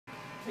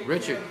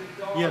Richard.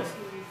 Yes.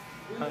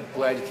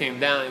 Glad you came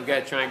down. We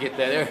got to try and get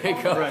that. There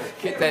we go. Right.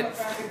 Get that.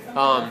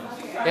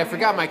 Yeah, I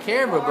forgot my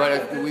camera,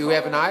 but we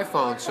have an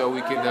iPhone, so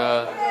we can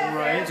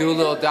do a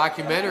little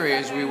documentary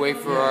as we wait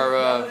for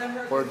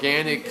our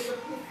organic,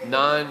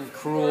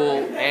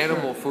 non-cruel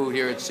animal food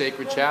here at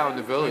Sacred Chow in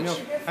the village.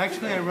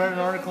 Actually, I read an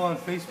article on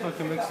Facebook.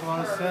 It makes a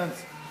lot of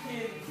sense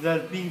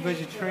that being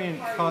vegetarian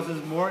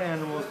causes more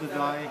animals to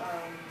die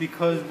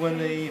because when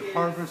they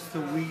harvest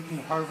the wheat and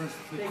harvest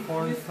the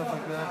corn and stuff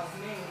like that,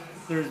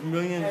 there's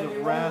millions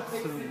of rats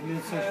and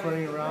insects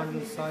running around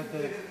inside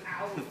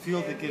the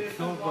field that get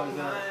killed by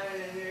that.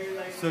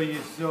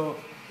 So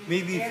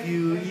maybe if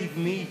you eat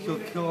meat, you'll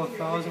kill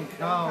 1,000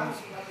 cows,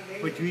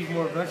 but you eat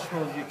more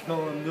vegetables, you kill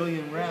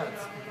 1,000,000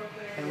 rats.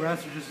 And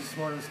rats are just as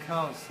smart as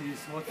cows, so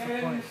what's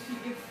the point?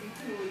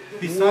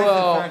 Besides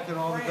the fact that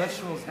all the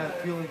vegetables have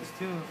feelings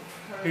too,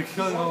 you're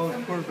killing all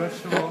those poor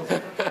vegetables.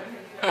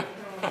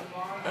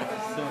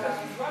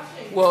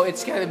 Well,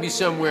 it's got to be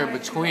somewhere in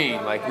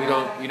between. Like we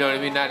don't, you know what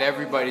I mean? Not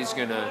everybody's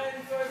gonna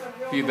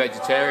be a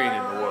vegetarian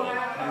in the world,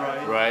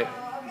 right?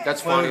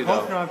 That's funny though. I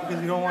hope not,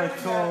 because you don't want to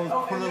kill all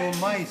those poor little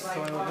mice. So I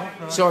would hope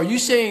not. So are you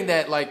saying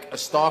that like a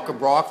stalk of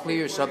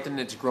broccoli or something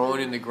that's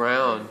growing in the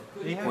ground,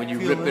 when you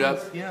rip it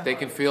up, they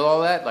can feel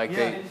all that? Like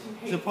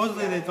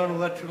supposedly they've done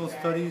electrical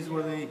studies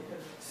where they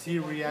see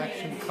a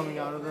reaction coming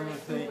out of them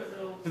if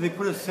they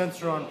put a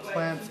sensor on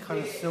plants, kind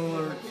of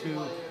similar to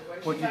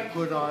what you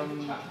put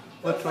on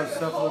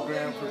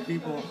electroencephalogram for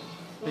people,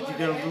 that you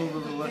get a little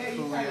bit of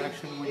electrical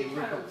reaction when you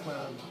rip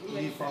a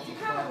leaf off a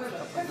plant,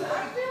 stuff like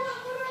that.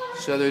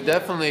 So they're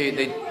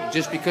definitely,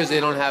 just because they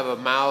don't have a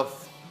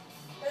mouth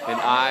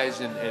and eyes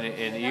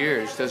and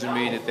ears doesn't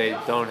mean that they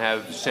don't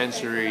have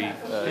sensory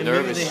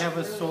nervous. Maybe they have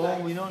a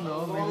soul, we don't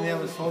know. Maybe they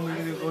have a soul,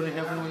 maybe they go to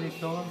heaven when you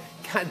kill them.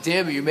 God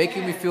damn it, you're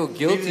making me feel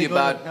guilty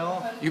about...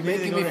 You're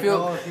making me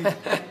feel...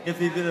 If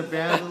they've been a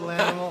bad little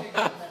animal.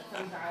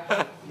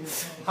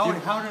 How would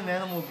an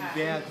animal be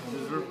bad to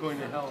deserve going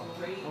to hell?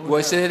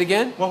 What, say it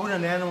again? What would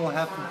an animal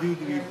have to do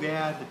to be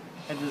bad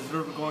and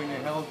deserve going to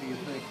hell, do you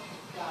think?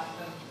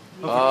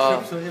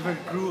 If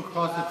it grew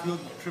across the field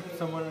and tripped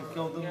someone and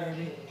killed them,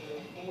 maybe?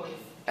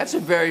 That's a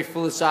very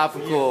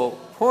philosophical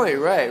point,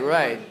 right.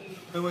 By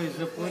the way, is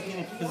it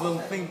blinking? Is the little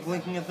thing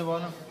blinking at the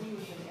bottom?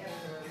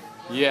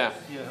 Yeah.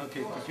 Yeah,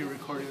 okay, because you're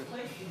recording it.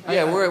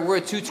 Yeah, we're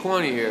at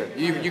 220 here.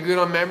 You good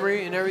on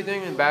memory and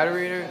everything and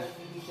battery and everything?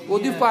 We'll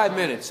do 5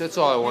 minutes. That's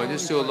all I want.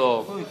 Just do a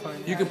little.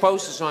 You can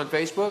post this on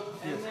Facebook?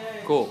 Yes.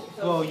 Cool.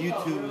 Well,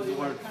 YouTube is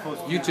where it's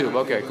posted. YouTube,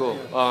 okay, cool.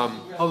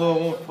 Although I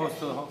won't post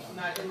the whole.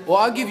 Well,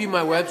 I'll give you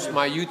my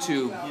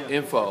YouTube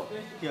info.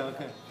 Yeah,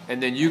 okay.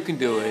 And then you can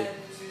do it,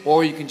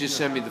 or you can just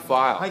send me the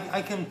file.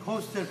 I can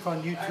post it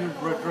on YouTube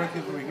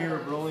directly from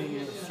here, but only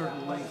a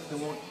certain length. It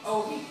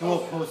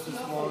won't post this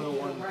longer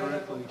one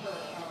directly.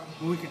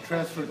 We could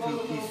transfer it to a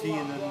PC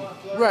and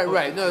then...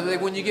 Right. No,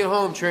 like when you get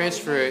home,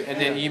 transfer it and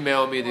then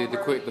email me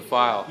the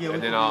file. Yeah,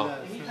 and then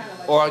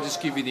or I'll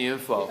just give you the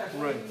info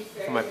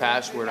for my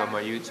password on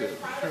my YouTube.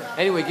 Sure.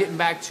 Anyway, getting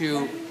back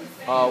to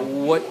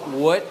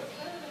what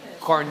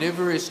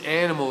carnivorous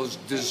animals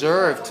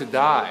deserve to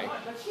die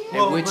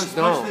and which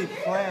don't.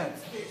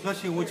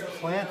 Especially which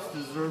plants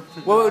deserve to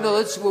die. Well,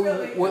 no,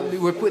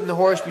 we're putting the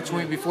horse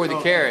before the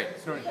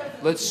carrot. Sorry.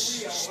 Let's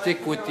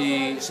stick with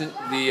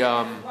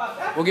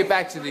we'll get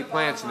back to the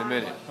plants in a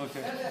minute.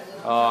 Okay.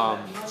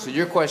 So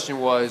your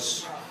question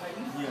was,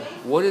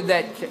 what did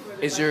that,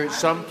 is there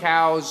some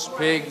cows,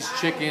 pigs,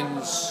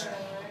 chickens,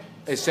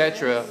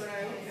 etc.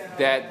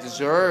 that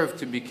deserve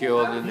to be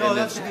killed? No,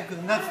 that's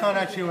not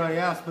actually what I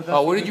asked.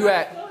 But what did you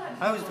ask?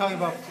 I was talking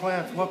about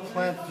plants. What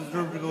plants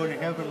deserve to go to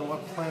heaven and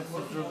what plants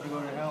deserve to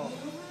go to hell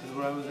is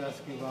what I was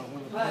asking about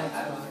when the plants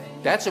die.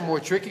 That's a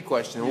more tricky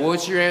question. Well,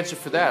 what's your answer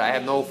for that? I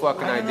have no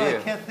fucking idea.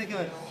 I can't think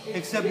of it.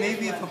 Except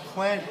maybe if a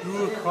plant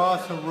grew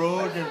across a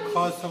road and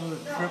caused someone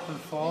to trip and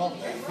fall,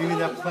 maybe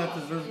that plant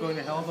deserves going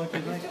to hell, don't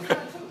you think?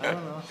 I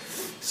don't know.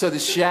 So the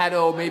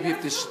shadow, maybe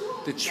if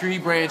the tree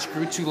branch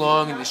grew too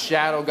long and the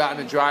shadow got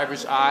in the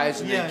driver's eyes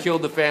and then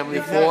killed the family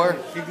of four,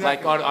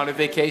 like on a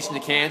vacation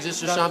to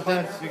Kansas or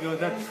something. Plants, you go,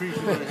 that tree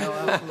should go to hell,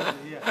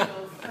 absolutely, yeah.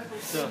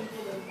 So,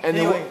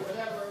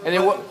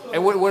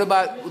 what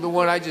about the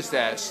one I just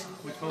asked?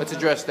 Let's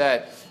address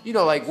that. You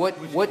know, like what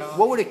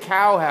would a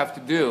cow have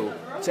to do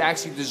to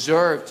actually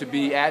deserve to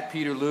be at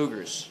Peter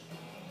Luger's?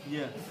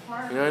 Yeah.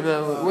 You know what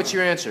I mean? What's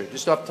your answer,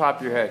 just off the top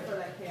of your head?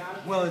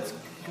 Well,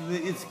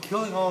 it's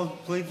killing all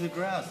blades of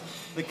grass.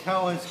 The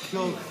cow has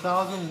killed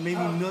thousands,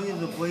 maybe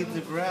millions of blades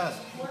of grass.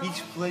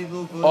 Each blade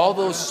will go. All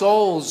those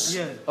souls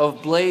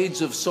of blades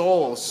of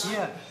souls.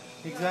 Yeah,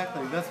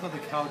 exactly. That's what the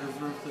cow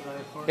deserves to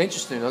die for.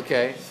 Interesting.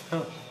 Okay.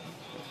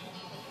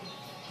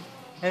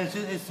 And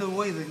it's the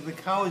way the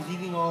cow is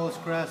eating all this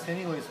grass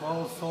anyway, so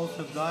all the souls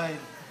have died.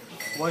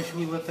 Why should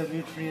we let that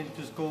nutrient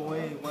just go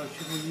away? Why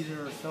should we eat it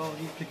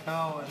ourselves, eat the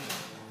cow, and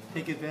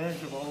take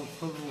advantage of all those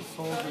poor little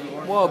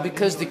souls? Well,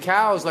 because the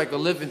cow is like a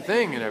living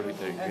thing and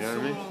everything. You know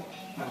what I mean?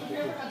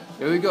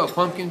 There we go,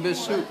 pumpkin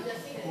bisque soup.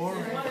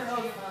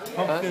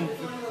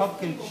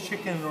 pumpkin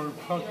chicken or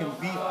pumpkin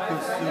beef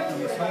soup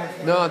in the sauce.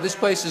 No, this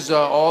place is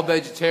all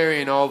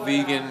vegetarian, all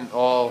vegan,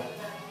 all.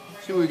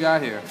 See what we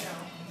got here.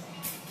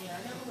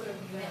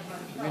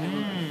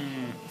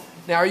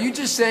 Now, are you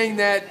just saying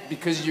that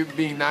because you're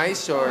being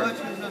nice, or It's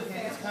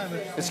kind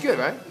of it's good,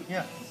 right?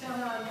 Yeah.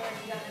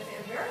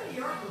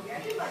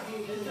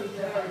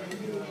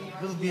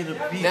 A little bit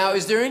of beef. Now,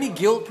 is there any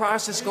guilt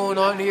process going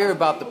on here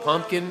about the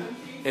pumpkin?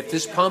 If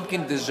this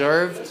pumpkin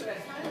deserved?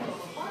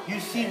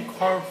 You've seen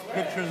carved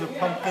pictures of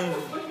pumpkins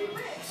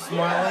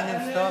smiling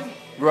and stuff.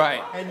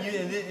 Right. And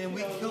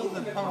we killed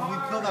the pumpkin. We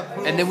killed that.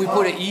 And then we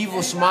put an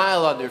evil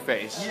smile on their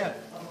face. Yeah.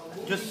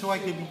 Just so I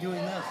could be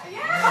doing this.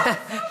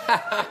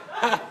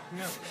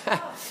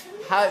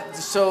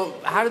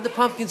 How did the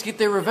pumpkins get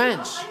their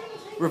revenge?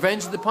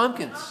 Revenge of the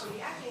pumpkins.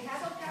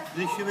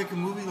 They should make a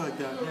movie like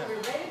that. Yeah.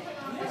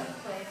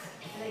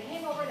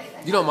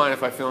 You don't mind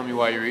if I film you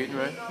while you're eating,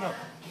 right? No.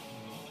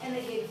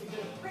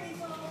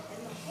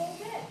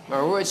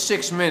 All right, we're at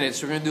 6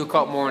 minutes. We're gonna do a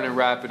couple more and then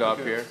wrap it up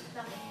here.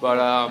 But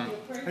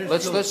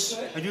let's.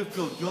 I do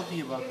feel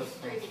guilty about this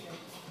thing.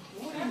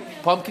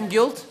 Pumpkin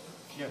guilt?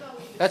 Yeah.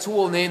 That's what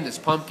we'll name this.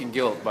 Pumpkin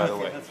guilt, by the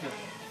way. That's good.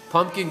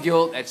 Pumpkin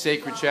guilt at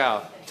Sacred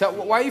Chow.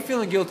 Why are you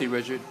feeling guilty,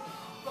 Richard?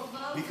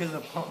 Because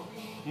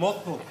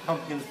multiple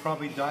pumpkins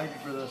probably died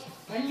for this.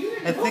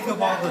 And think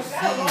of all the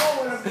seeds.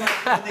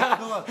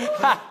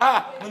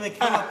 When they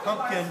kill a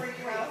pumpkin,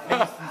 and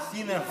you've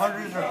seen that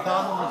hundreds or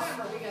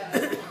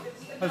thousands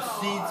of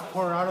seeds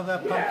pour out of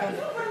that pumpkin.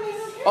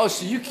 Oh,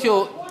 so you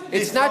killed.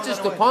 It's not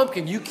just the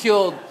pumpkin. You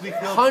killed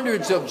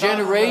hundreds of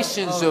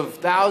generations of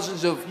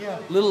thousands of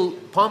little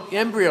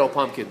embryo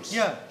pumpkins.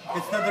 Yeah,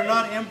 they're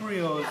not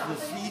embryos.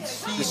 Each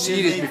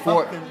seed is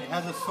before. Pumpkin. It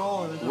has a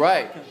soul. It is a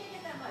Right. pumpkin.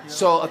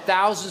 So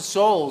 1,000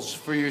 souls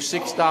for your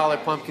 $6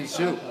 pumpkin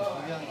soup.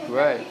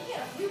 Right.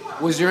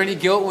 Was there any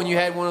guilt when you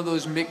had one of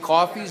those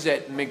McCoffees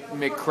at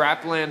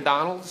McCrapland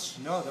Donald's?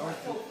 No,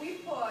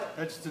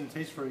 that just didn't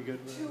taste very good.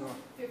 No.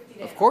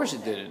 Of course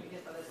it didn't.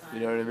 You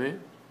know what I mean?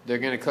 They're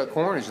going to cut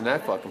corners in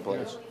that fucking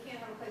place.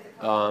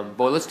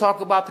 But let's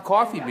talk about the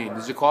coffee bean.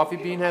 Does the coffee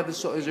bean have the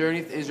soul? Is there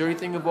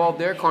anything involved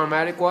there,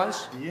 karmatic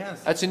wise?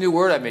 Yes. That's a new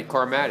word I made,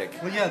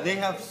 karmatic. Well, yeah, they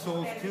have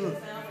souls too,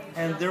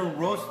 and they're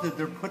roasted.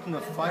 They're put in the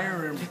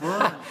fire and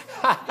burned.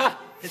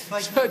 It's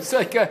like So it's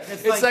like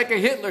a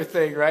Hitler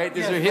thing, right?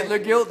 Is there Hitler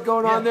guilt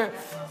going on there?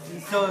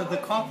 So the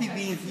coffee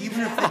beans,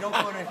 even if they don't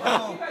go to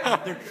hell,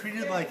 they're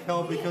treated like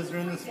hell because they're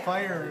in this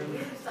fire. And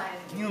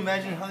can you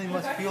imagine how they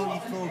must feel?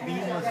 Each little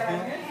bean must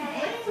feel.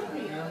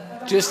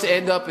 Just to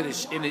end up in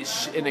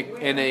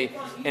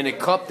a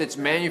cup that's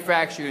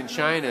manufactured in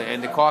China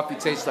and the coffee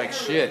tastes like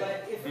shit.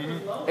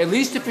 Mm-hmm. At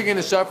least if you're going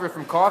to suffer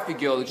from coffee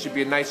guilt, it should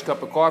be a nice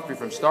cup of coffee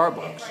from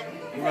Starbucks.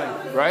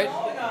 Right?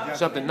 Yeah.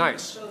 Something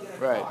nice.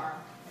 Right.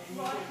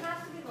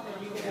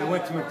 I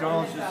went to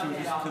McDonald's just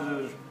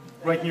because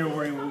right near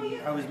where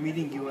I was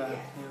meeting you at.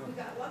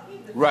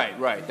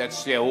 Right.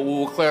 That's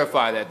we'll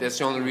clarify that. That's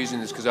the only reason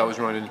is because I was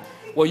running.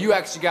 Well, you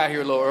actually got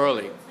here a little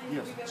early.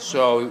 Yes.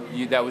 So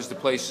that was the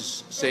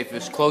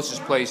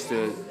closest place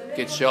to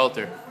get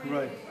shelter.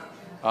 Right.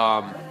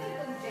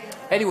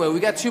 Anyway, we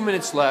got 2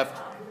 minutes left,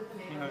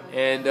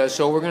 and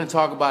so we're going to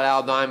talk about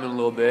Al Diamond a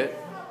little bit,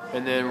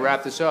 and then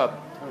wrap this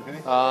up.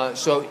 Okay.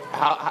 So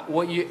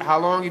how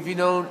long have you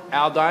known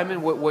Al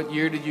Diamond? What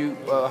year did you?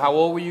 How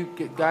old were you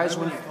guys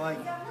when?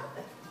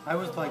 I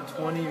was like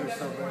 20 or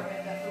something.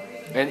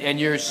 And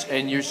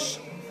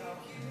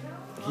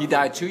he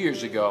died 2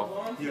 years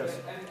ago. Yes.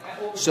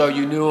 So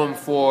you knew him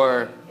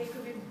for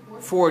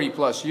 40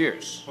 plus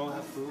years. Oh,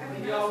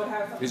 absolutely.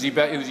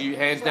 Was he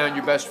hands down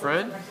your best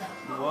friend?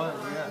 He was,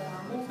 yeah.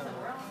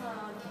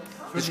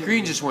 The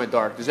screen just went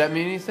dark. Does that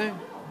mean anything?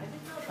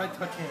 Try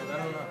touching it. I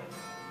don't know.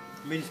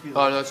 It may just be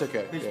no, it's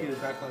okay. May just be the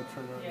backlight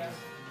turned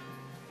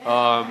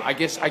on. I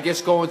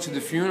guess going to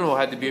the funeral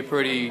had to be a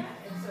pretty.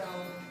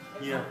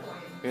 Yeah.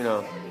 You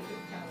know.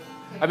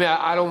 I mean,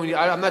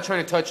 I'm not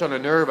trying to touch on a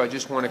nerve. I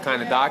just want to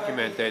kind of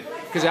document that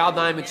because Al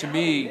Diamond to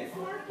me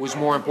was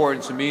more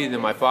important to me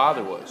than my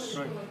father was,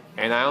 right.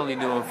 And I only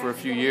knew him for a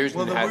few years.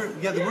 Well, the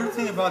weird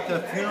thing about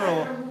that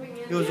funeral,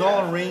 it was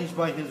all arranged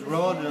by his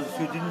relatives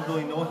who didn't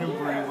really know him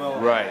very well.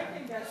 Right.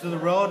 So the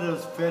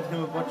relatives fed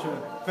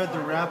the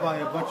rabbi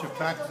a bunch of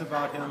facts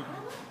about him.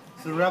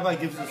 So the rabbi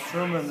gives a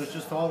sermon that's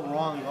just all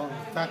wrong, all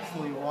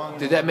factually wrong.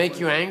 Did that make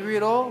you angry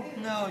at all?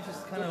 No, it's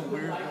just kind of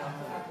weird.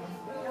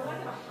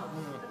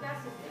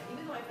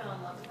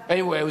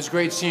 Anyway, it was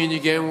great seeing you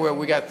again.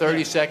 We got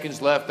 30 seconds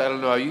left. I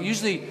don't know.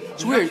 Usually,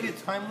 it's weird. Actually a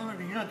time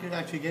limit, or you're not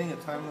actually getting a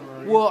time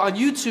limit? Well, on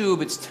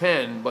YouTube it's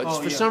 10, but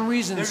for some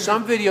reason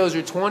some videos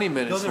are 20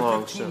 minutes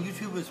long. 15. So.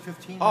 YouTube is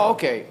 15. Oh,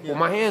 okay. Yeah. Well,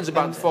 my hand's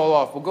about to fall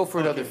off. We'll go for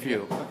another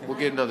few. Okay. We'll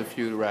get another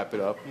few to wrap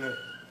it up.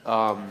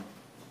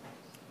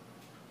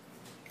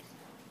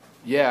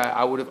 Yeah.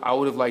 I would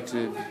have liked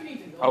to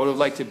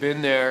have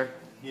been there.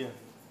 Yeah.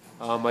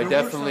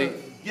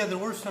 There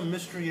were some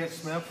mystery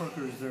ex-map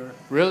workers there.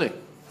 Really?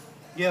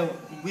 Yeah,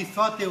 we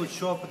thought they would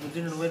show up at the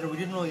dinner later. We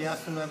didn't really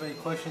ask them that many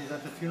questions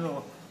at the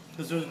funeral.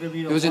 Because there's going to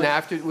be no It was an lunch.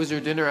 after. Was there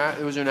dinner?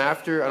 It was an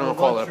after. I don't No know,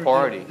 call lunch it a or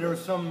party. dinner. There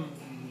was some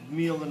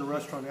meal in the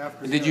restaurant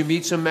after. Did you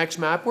meet some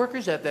ex-map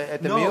workers at the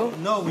meal?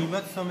 No, we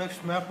met some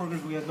ex-map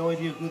workers. We had no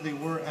idea who they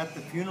were at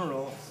the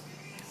funeral,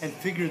 and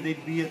figured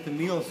they'd be at the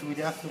meal, so we'd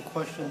ask them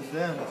questions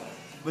then.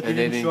 But And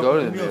they they didn't didn't show go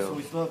up to at the the meal, meal. so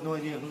we still have no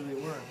idea who they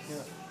were, yeah,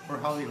 or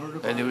how they heard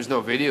about And there it. was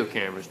no video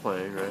cameras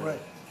playing, right? Right.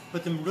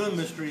 But the real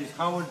mystery is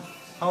how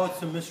would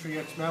some mystery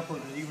ex-map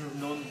workers even have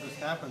known that this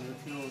happened? The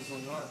funeral was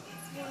going on.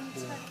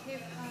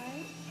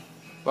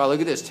 Wow,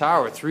 look at this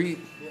tower. 3.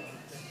 Yeah.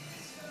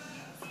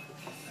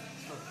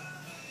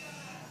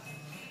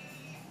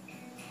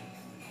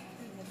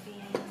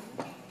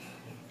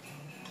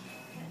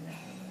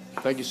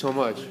 Thank you so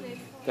much.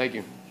 Thank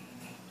you.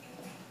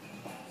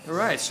 All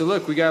right, so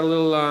look, we got a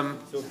little.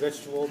 So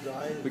vegetable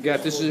diet. We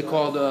got this is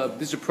called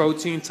this is a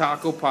protein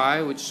taco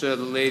pie, which the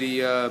lady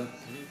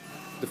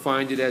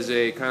defined it as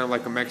a kind of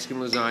like a Mexican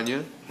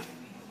lasagna.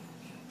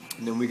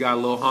 And then we got a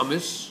little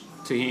hummus,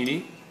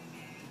 tahini,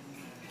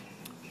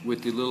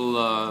 with the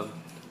little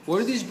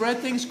what are these bread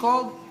things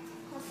called?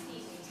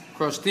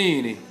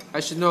 Crostini. I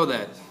should know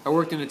that. I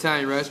worked in an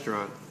Italian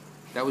restaurant.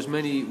 That was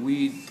many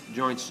weed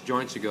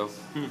joints ago.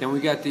 Then we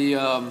got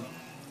the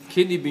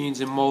kidney beans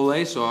and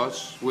mole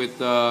sauce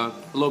with a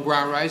little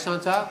brown rice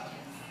on top,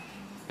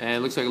 and it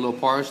looks like a little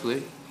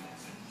parsley.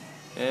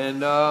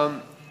 And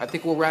I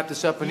think we'll wrap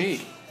this up and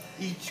eat.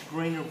 Each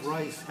grain of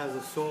rice has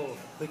a soul.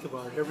 Think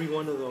about it. Every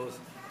one of those.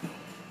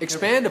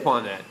 Expand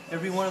upon that.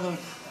 Every one of those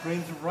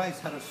grains of rice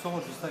had a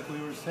soul, just like we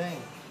were saying.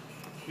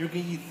 You're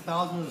going to eat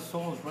thousands of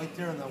souls right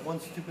there in that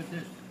one stupid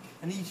dish.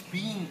 And each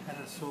bean had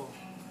a soul.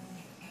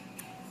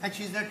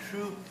 Actually, is that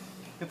true?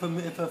 If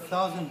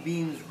 1,000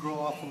 beans grow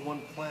off of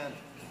one plant,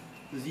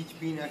 does each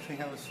bean actually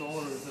have a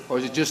soul, Or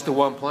is it just the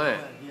one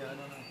plant? Yeah, I don't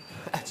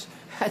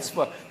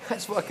know.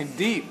 That's fucking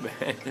deep,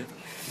 man.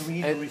 We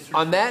need to And research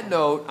on that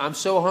note, I'm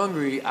so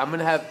hungry. I'm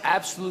gonna have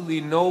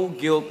absolutely no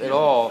guilt at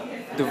all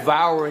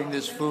devouring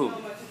this food.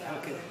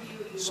 Okay.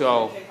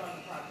 So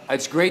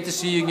it's great to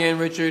see you again,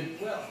 Richard.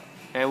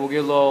 And we'll get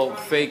a little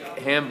fake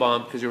ham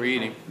bomb because we're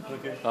eating.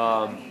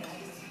 Okay.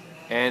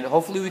 And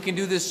hopefully we can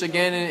do this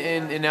again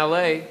in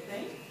LA.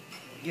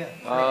 Yeah.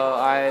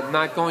 I'm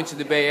not going to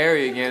the Bay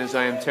Area again as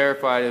I am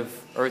terrified of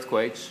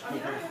earthquakes.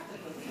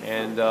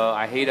 And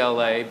I hate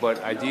LA,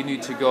 but I do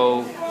need to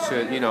go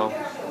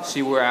to,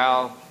 see where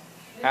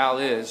Al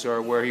is,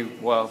 or where he,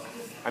 well,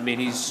 I mean,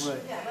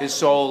 his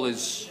soul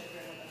is,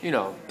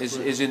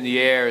 is in the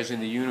air, is in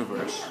the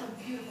universe.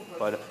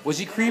 But was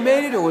he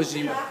cremated, or was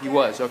he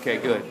was? Okay,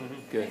 good.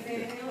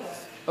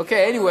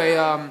 Okay, anyway,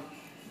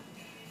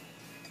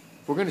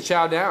 we're going to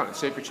chow down at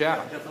Sacred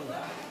Chow.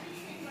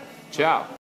 Chow.